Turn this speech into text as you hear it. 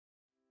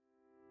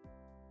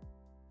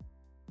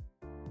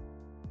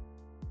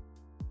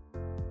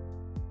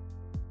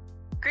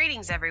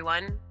Greetings,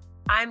 everyone.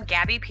 I'm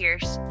Gabby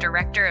Pierce,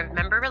 Director of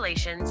Member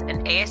Relations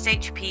and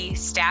ASHP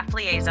Staff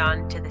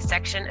Liaison to the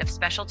Section of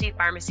Specialty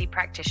Pharmacy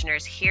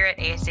Practitioners here at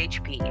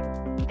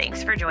ASHP.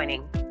 Thanks for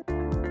joining.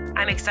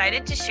 I'm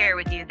excited to share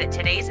with you that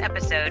today's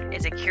episode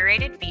is a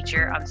curated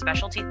feature on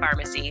specialty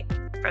pharmacy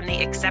from the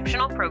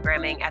exceptional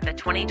programming at the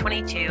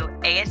 2022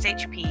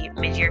 ASHP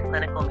Mid-Year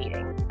Clinical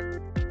Meeting.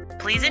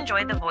 Please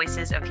enjoy the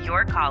voices of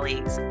your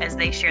colleagues as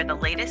they share the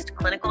latest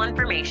clinical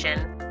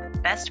information,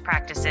 best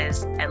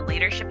practices, and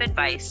leadership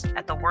advice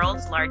at the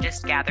world's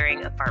largest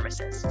gathering of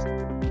pharmacists.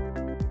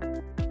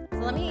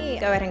 Let me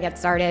go ahead and get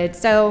started.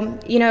 So,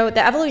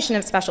 the evolution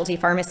of specialty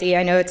pharmacy,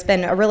 I know it's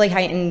been a really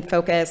heightened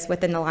focus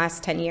within the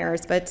last 10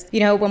 years, but,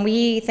 when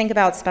we think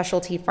about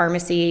specialty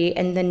pharmacy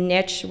and the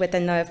niche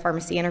within the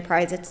pharmacy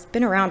enterprise, it's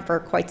been around for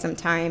quite some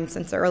time,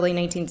 since the early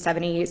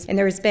 1970s, and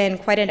there's been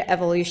quite an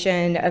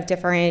evolution of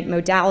different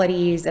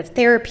modalities of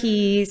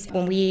therapies.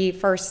 When we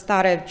first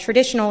thought of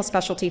traditional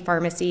specialty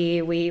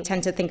pharmacy, we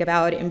tend to think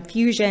about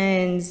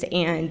infusions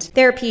and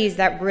therapies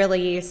that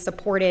really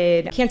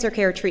supported cancer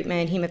care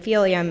treatment,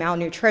 hemophilia,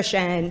 malnutrition,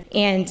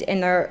 and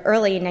in the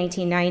early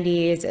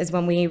 1990s is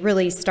when we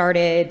really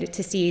started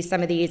to see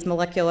some of these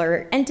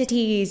molecular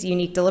entities,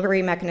 unique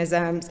delivery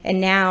mechanisms,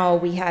 and now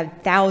we have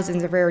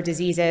thousands of rare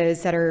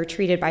diseases that are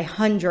treated by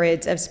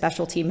hundreds of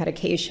specialty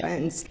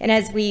medications. And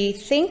as we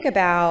think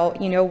about,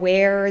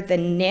 where the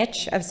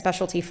niche of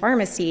specialty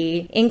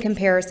pharmacy in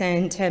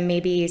comparison to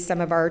maybe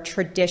some of our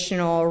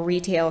traditional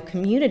retail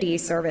community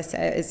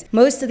services,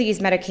 most of these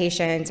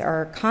medications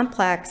are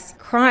complex,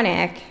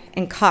 chronic,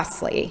 and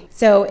costly.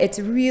 So it's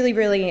really,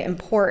 really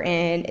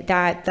important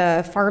that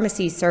the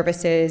pharmacy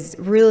services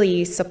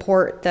really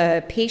support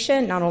the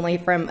patient, not only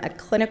from a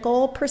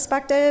clinical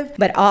perspective,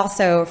 but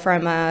also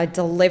from a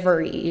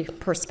delivery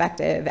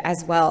perspective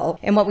as well.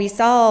 And what we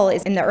saw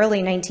is in the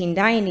early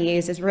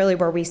 1990s is really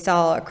where we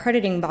saw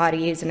accrediting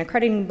bodies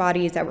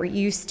that were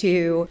used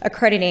to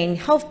accrediting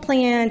health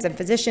plans and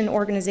physician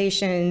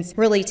organizations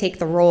really take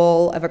the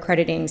role of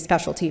accrediting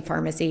specialty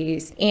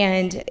pharmacies.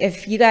 And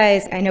if you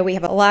guys, I know we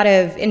have a lot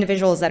of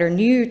individuals that are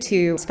new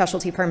to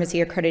specialty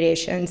pharmacy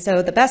accreditation.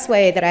 So the best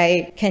way that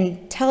I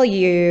can tell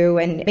you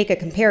and make a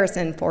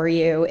comparison for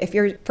you, if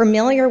you're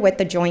familiar with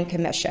the Joint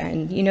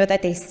Commission, you know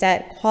that they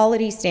set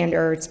quality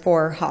standards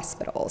for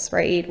hospitals,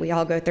 right? We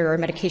all go through our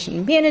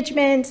medication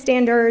management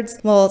standards.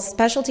 Well,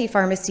 specialty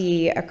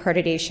pharmacy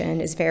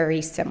accreditation is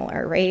very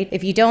similar, right?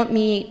 If you don't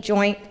meet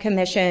Joint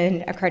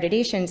Commission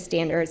accreditation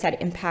standards,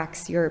 that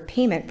impacts your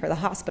payment for the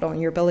hospital and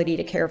your ability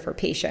to care for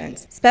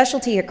patients.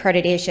 Specialty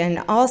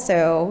accreditation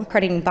also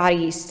accrediting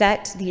bodies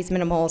set these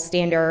minimal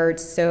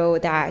standards so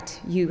that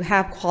you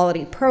have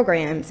quality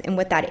programs, and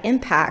what that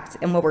impacts,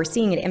 and what we're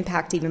seeing it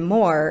impact even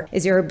more,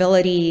 is your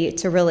ability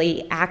to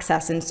really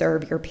access and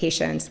serve your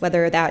patients,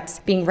 whether that's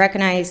being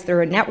recognized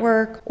through a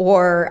network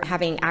or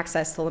having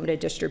access to limited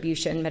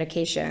distribution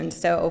medications.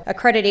 So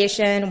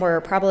accreditation,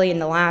 where probably in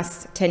the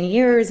last 10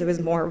 years it was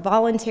more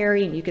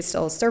voluntary and you could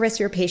still service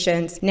your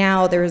patients,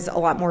 now there's a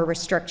lot more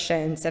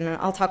restrictions, and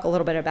I'll talk a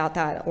little bit about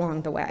that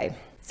along the way.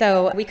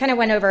 So we kind of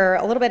went over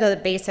a little bit of the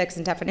basics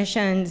and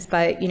definitions,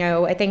 but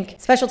I think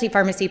specialty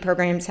pharmacy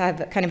programs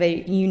have kind of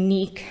a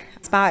unique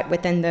spot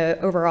within the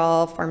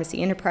overall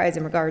pharmacy enterprise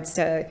in regards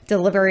to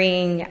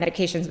delivering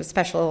medications with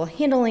special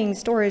handling,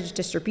 storage,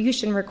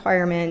 distribution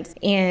requirements,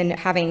 and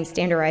having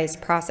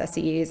standardized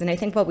processes. And I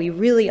think what we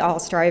really all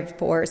strive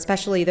for,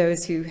 especially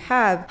those who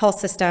have health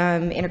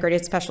system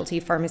integrated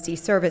specialty pharmacy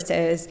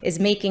services, is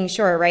making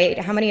sure, right?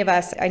 How many of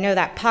us, I know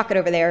that pocket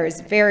over there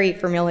is very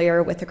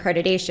familiar with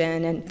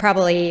accreditation and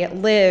probably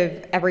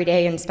live every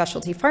day in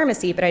specialty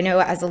pharmacy, but I know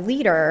as a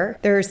leader,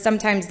 there's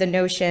sometimes the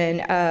notion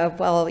of,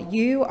 well,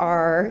 you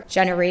are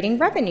generating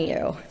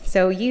revenue,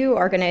 so you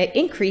are going to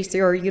increase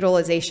your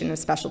utilization of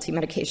specialty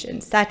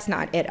medications. That's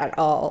not it at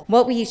all.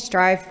 What we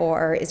strive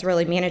for is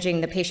really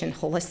managing the patient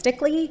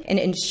holistically and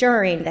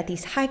ensuring that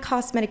these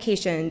high-cost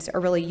medications are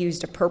really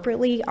used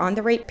appropriately on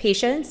the right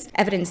patients,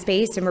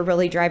 evidence-based, and we're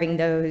really driving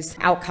those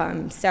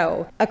outcomes.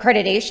 So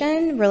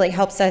accreditation really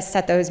helps us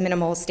set those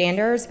minimal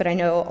standards, but I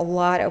know a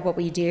lot of what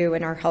we do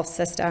in our health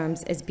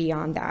systems is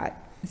beyond that.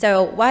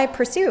 So why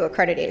pursue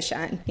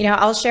accreditation?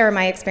 I'll share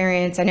my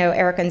experience. I know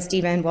Erica and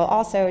Stephen will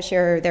also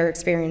share their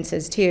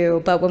experiences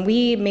too. But when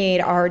we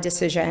made our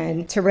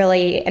decision to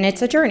really, and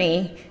it's a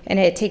journey and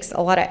it takes a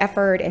lot of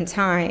effort and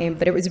time,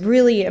 but it was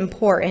really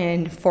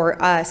important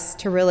for us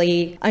to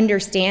really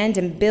understand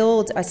and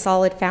build a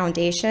solid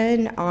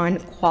foundation on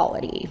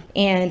quality.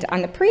 And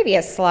on the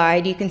previous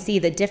slide, you can see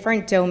the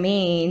different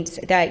domains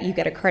that you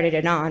get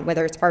accredited on,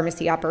 whether it's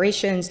pharmacy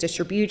operations,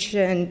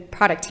 distribution,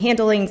 product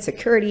handling,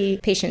 security,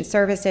 patient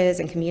services,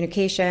 and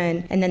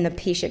communication, and then the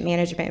patient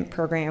management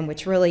program,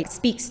 which really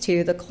speaks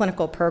to the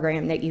clinical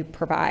program that you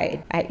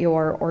provide at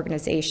your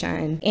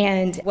organization.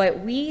 And what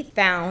we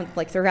found,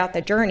 throughout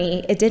the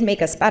journey, it did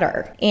make us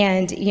better.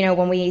 And,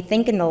 when we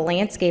think in the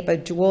landscape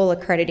of dual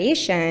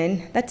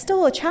accreditation, that's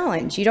still a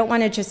challenge. You don't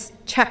want to just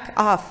check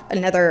off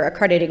another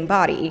accrediting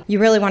body. You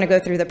really want to go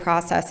through the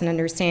process and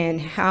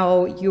understand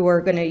how you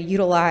are going to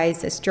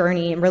utilize this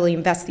journey and really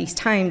invest these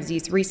times,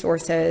 these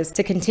resources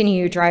to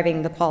continue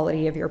driving the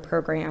quality of your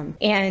program.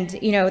 And,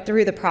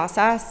 through the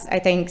process, I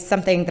think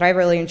something that I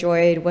really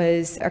enjoyed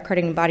was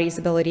accrediting bodies'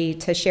 ability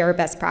to share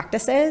best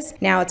practices.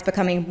 Now it's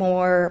becoming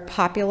more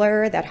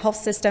popular that health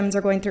systems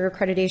are going through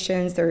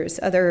accreditations. There's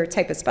other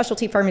type of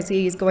specialty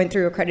pharmacies going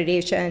through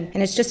accreditation.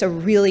 And it's just a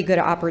really good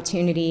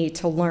opportunity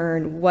to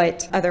learn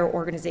what other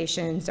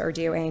organizations are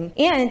doing.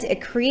 And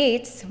it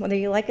creates, whether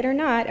you like it or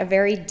not, a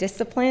very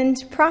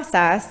disciplined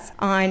process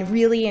on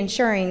really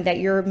ensuring that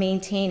you're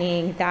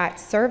maintaining that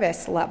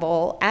service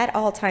level at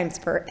all times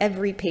for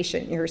every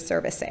patient you're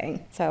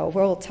servicing. So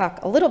we'll talk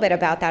a little bit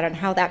about that and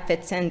how that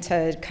fits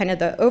into kind of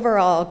the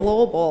overall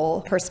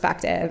global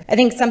perspective. I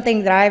think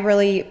something that I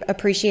really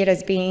appreciate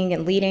as being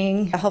and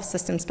leading a health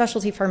system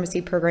specialty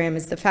pharmacy program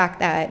is the fact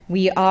that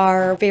we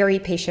are very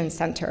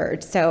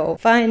patient-centered. So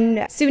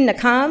fun soon to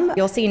come,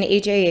 you'll see an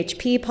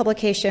ASHP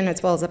publication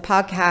as well as a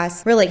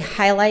podcast really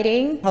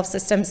highlighting health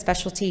system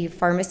specialty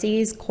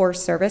pharmacies' core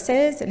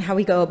services and how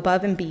we go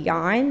above and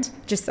beyond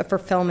just the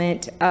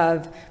fulfillment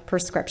of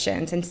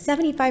prescriptions. And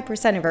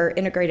 75% of our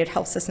integrated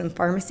health system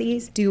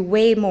pharmacies do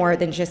way more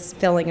than just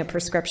filling a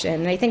prescription.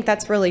 And I think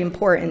that's really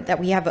important that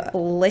we have a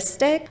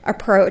holistic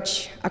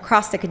approach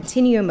across the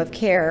continuum of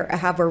care of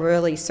how we're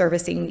really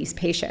servicing these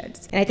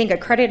patients. And I think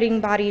accrediting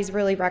bodies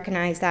really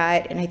recognize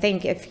that. And I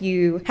think if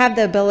you have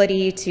the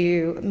ability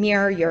to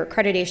mirror your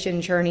accreditation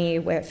journey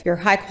with your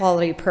high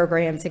quality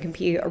programs, it can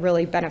be a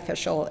really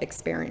beneficial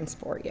experience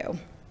for you.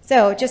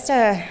 So just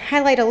to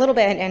highlight a little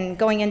bit and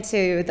going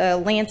into the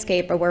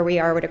landscape of where we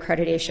are with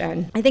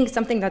accreditation, I think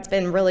something that's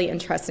been really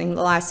interesting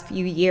the last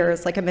few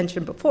years, like I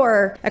mentioned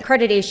before,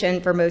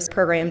 accreditation for most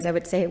programs, I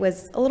would say,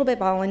 was a little bit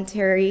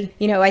voluntary.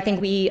 I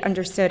think we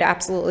understood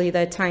absolutely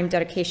the time,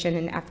 dedication,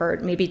 and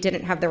effort, maybe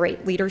didn't have the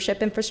right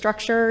leadership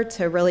infrastructure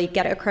to really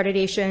get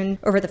accreditation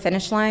over the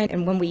finish line.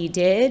 And when we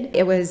did,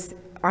 it was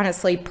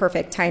honestly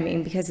perfect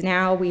timing because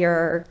now we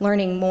are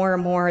learning more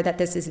and more that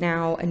this is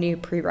now a new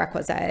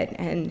prerequisite.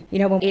 And,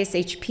 when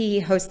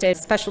ASHP hosted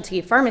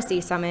Specialty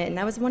Pharmacy Summit, and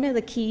that was one of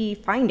the key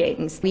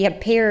findings. We had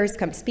payers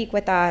come speak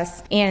with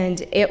us,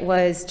 and it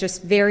was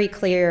just very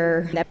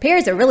clear that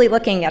payers are really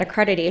looking at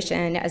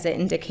accreditation as an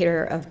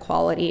indicator of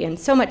quality, and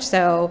so much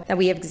so that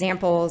we have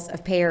examples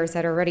of payers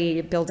that are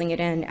already building it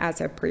in as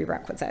a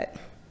prerequisite.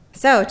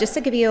 So just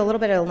to give you a little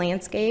bit of a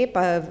landscape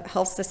of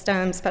health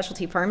system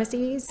specialty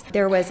pharmacies,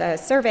 there was a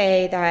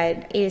survey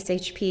that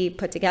ASHP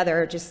put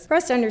together just for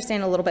us to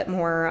understand a little bit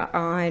more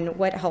on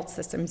what health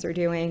systems are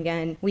doing.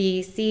 And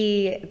we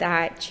see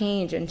that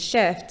change and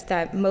shift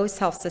that most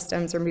health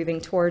systems are moving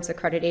towards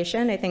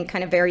accreditation. I think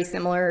kind of very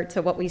similar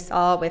to what we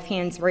saw with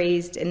hands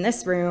raised in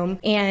this room.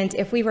 And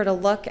if we were to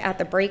look at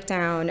the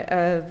breakdown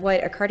of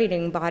what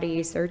accrediting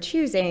bodies are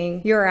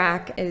choosing,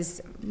 URAC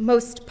is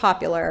most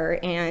popular,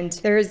 and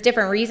there's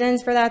different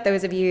reasons for that.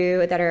 Those of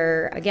you that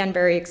are, again,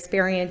 very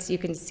experienced, you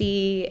can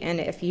see, and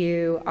if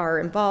you are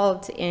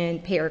involved in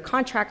payer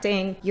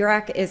contracting,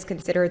 URAC is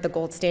considered the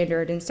gold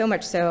standard, and so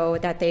much so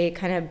that they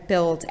kind of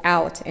build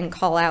out and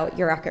call out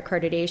URAC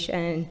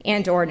accreditation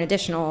and or an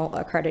additional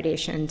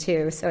accreditation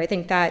too. So I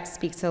think that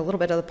speaks to a little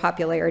bit of the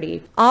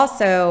popularity.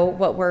 Also,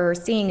 what we're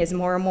seeing is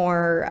more and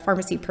more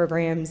pharmacy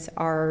programs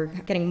are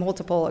getting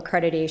multiple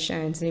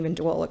accreditations and even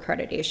dual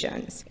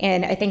accreditations.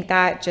 And I think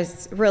that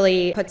just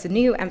really puts a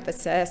new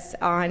emphasis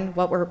on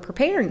what we're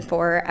preparing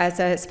for as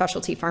a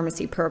specialty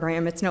pharmacy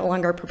program. It's no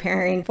longer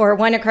preparing for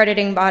one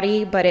accrediting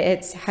body, but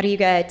it's how do you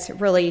get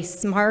really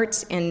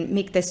smart and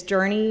make this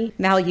journey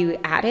value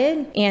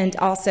added? And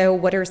also,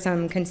 what are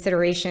some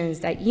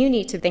considerations that you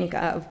need to think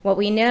of? What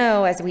we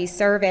know as we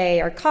survey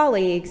our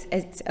colleagues,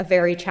 it's a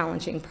very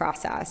challenging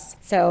process.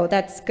 So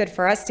that's good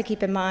for us to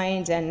keep in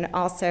mind, and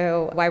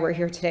also why we're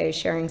here today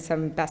sharing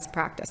some best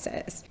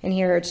practices. And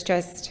here it's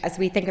just, as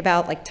we think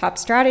about like top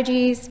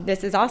strategies,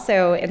 this is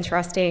also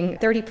interesting.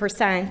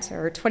 30%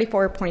 or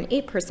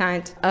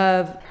 24.8%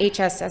 of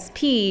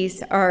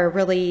HSSPs are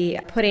really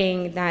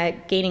putting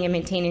that gaining and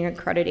maintaining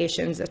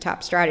accreditation as a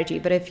top strategy.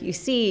 But if you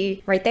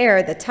see right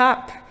there, the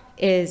top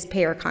is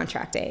payer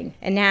contracting.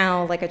 And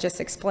now, like I just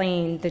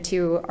explained, the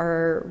two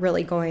are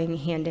really going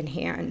hand in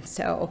hand.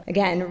 So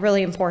again,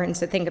 really important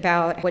to think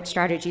about what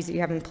strategies you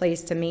have in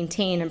place to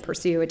maintain and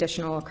pursue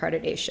additional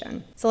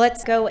accreditation. So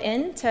let's go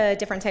into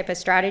different type of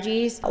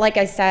strategies. Like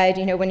I said,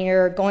 when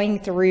you're going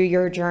through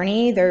your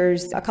journey,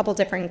 there's a couple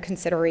different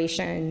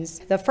considerations.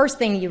 The first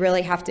thing you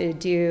really have to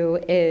do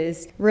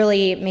is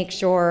really make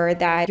sure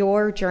that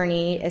your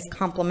journey is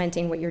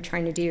complementing what you're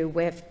trying to do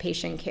with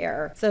patient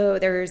care. So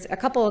there's a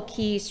couple of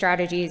key strategies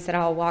strategies that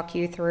I'll walk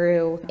you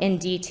through in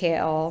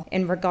detail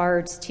in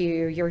regards to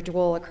your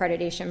dual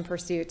accreditation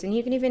pursuits. And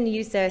you can even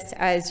use this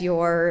as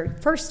your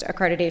first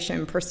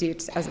accreditation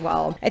pursuits as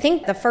well. I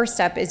think the first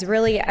step is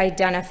really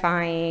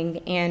identifying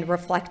and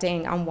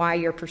reflecting on why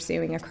you're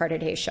pursuing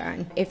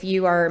accreditation. If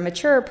you are a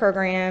mature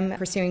program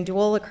pursuing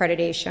dual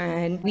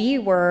accreditation,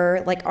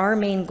 our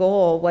main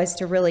goal was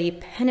to really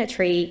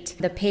penetrate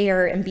the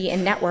payer and be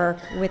in network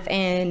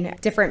within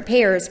different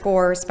payers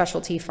for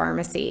specialty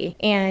pharmacy.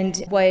 And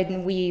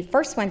when we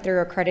first went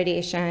through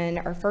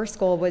accreditation, our first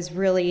goal was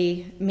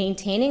really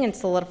maintaining and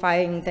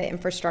solidifying the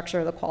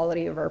infrastructure, the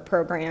quality of our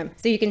program.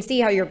 So you can see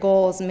how your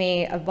goals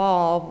may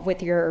evolve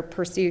with your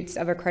pursuits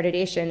of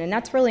accreditation. And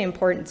that's really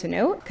important to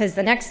note, because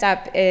the next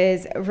step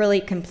is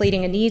really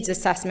completing a needs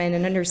assessment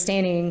and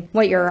understanding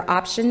what your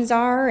options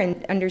are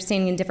and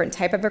understanding different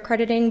type of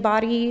accrediting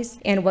bodies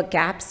and what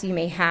gaps you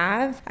may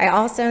have. I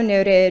also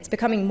noted it's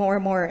becoming more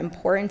and more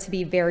important to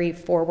be very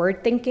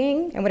forward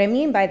thinking. And what I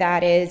mean by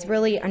that is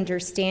really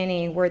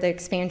understanding where the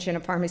expansion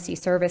of pharmacy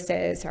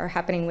services are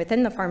happening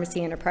within the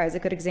pharmacy enterprise. A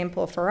good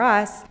example for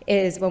us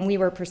is when we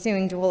were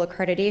pursuing dual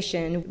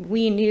accreditation,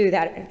 we knew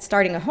that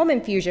starting a home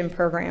infusion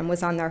program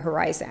was on the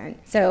horizon.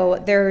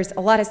 So there's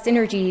a lot of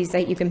synergies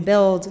that you can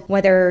build,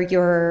 whether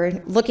you're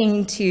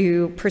looking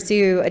to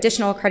pursue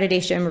additional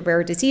accreditation of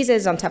rare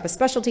diseases on top of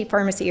specialty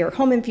pharmacy or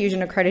home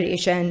infusion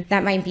accreditation.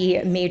 That might be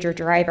a major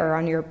driver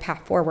on your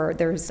path forward.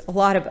 There's a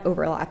lot of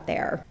overlap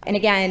there. And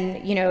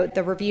again,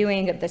 the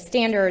reviewing of the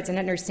standards and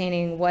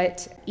understanding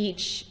what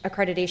each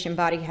accreditation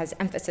body has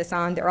emphasis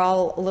on, they're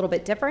all a little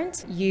bit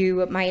different.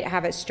 You might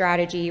have a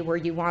strategy where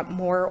you want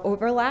more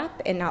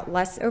overlap and not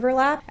less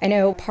overlap. I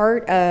know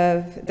part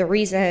of the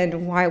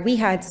reason why we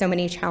had so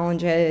many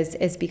challenges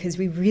is because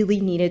we really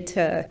needed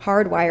to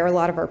hardwire a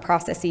lot of our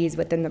processes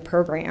within the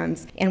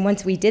programs. And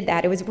once we did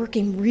that, it was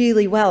working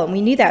really well. And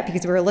we knew that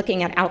because we were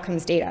looking at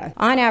outcomes data.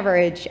 On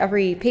average,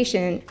 every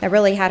patient that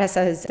really had us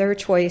as their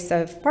choice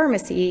of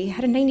pharmacy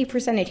had a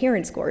 90%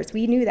 adherence scores.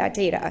 We knew that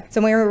data.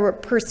 So when we were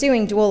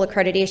pursuing dual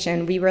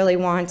accreditation, we really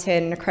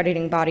wanted an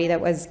accrediting body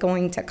that was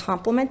going to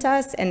complement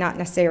us and not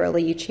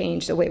necessarily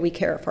change the way we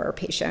care for our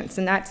patients.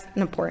 And that's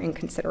an important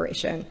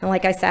consideration. And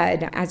like I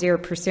said, as you're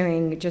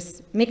pursuing,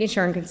 just making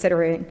sure and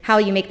considering how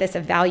you make this a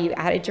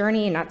value-added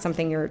journey and not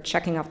something you're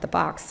checking off the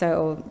box.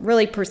 So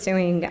really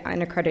pursuing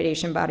an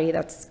accreditation body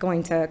that's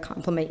going to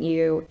complement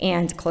you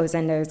and close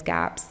in those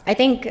gaps. I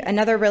think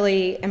another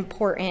really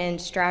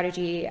important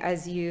strategy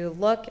as you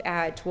look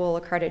at dual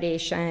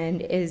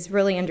accreditation is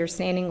really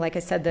understanding, like I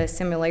said, the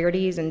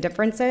similarities and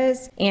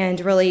differences, and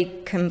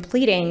really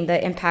completing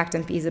the impact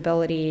and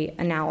feasibility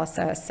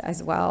analysis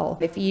as well.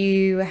 If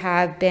you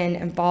have been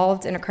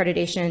involved in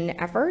accreditation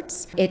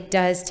efforts, it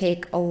does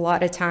take a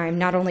lot of time,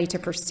 not only to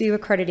pursue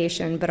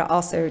accreditation, but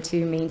also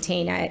to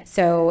maintain it.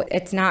 So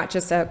it's not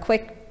just a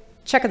quick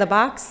check of the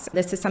box.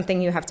 This is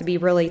something you have to be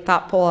really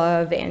thoughtful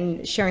of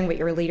and sharing with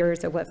your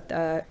leaders of what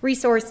the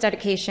resource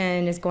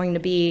dedication is going to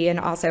be, and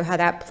also how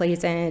that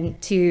plays in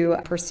to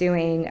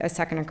pursuing a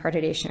second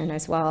accreditation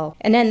as well.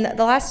 And then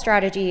the last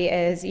strategy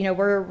is,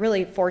 we're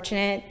really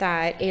fortunate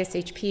that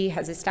ASHP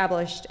has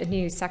established a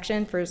new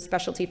section for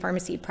specialty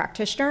pharmacy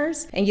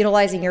practitioners, and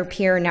utilizing your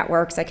peer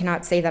networks, I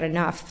cannot say that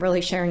enough,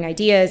 really sharing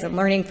ideas and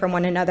learning from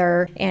one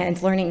another and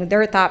learning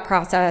their thought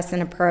process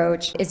and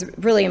approach is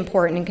really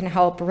important and can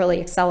help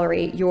really accelerate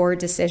your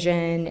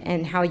decision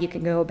and how you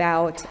can go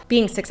about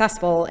being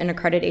successful in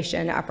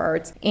accreditation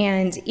efforts,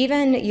 and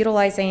even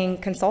utilizing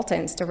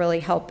consultants to really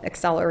help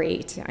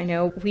accelerate. I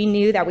know we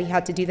knew that we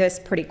had to do this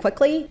pretty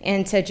quickly,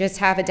 and to just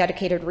have a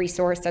dedicated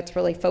resource that's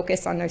really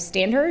focused on those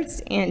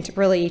standards and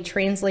really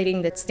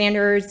translating the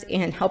standards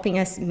and helping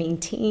us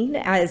maintain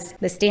as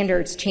the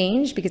standards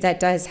change, because that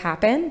does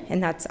happen.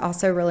 And that's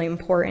also really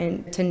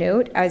important to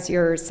note as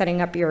you're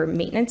setting up your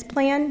maintenance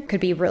plan,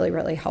 could be really,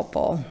 really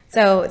helpful.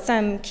 So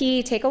some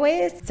key takeaways.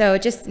 So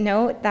just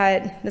note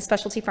that the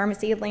specialty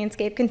pharmacy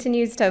landscape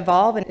continues to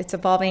evolve, and it's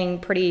evolving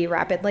pretty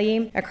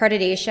rapidly.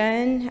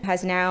 Accreditation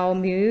has now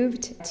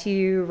moved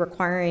to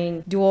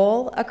requiring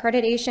dual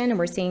accreditation, and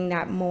we're seeing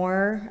that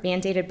more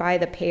mandated by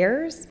the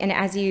payers. And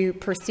as you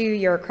pursue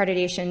your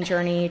accreditation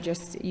journey,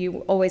 you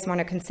always want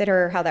to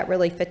consider how that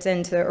really fits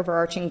into the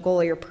overarching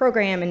goal of your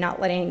program, and not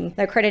letting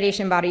the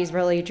accreditation bodies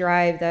really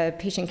drive the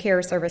patient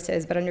care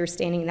services, but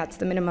understanding that's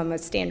the minimum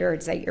of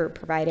standards that you're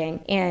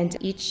providing. And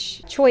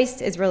each choice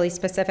is really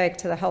specific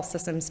to the health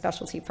system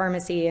specialty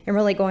pharmacy, and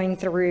really going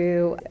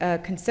through a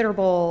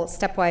considerable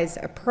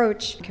stepwise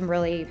approach can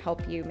really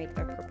help you make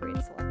the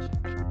appropriate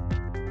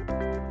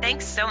selection.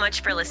 Thanks so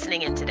much for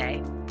listening in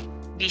today.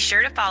 Be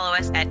sure to follow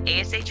us at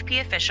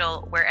ASHP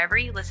Official wherever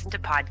you listen to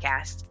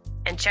podcasts,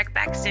 and check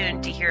back soon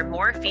to hear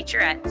more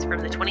featurettes from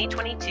the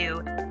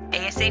 2022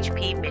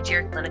 ASHP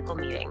Mid-Year Clinical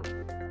Meeting.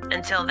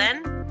 Until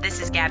then,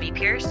 this is Gabby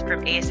Pierce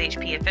from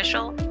ASHP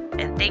Official,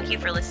 and thank you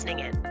for listening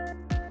in.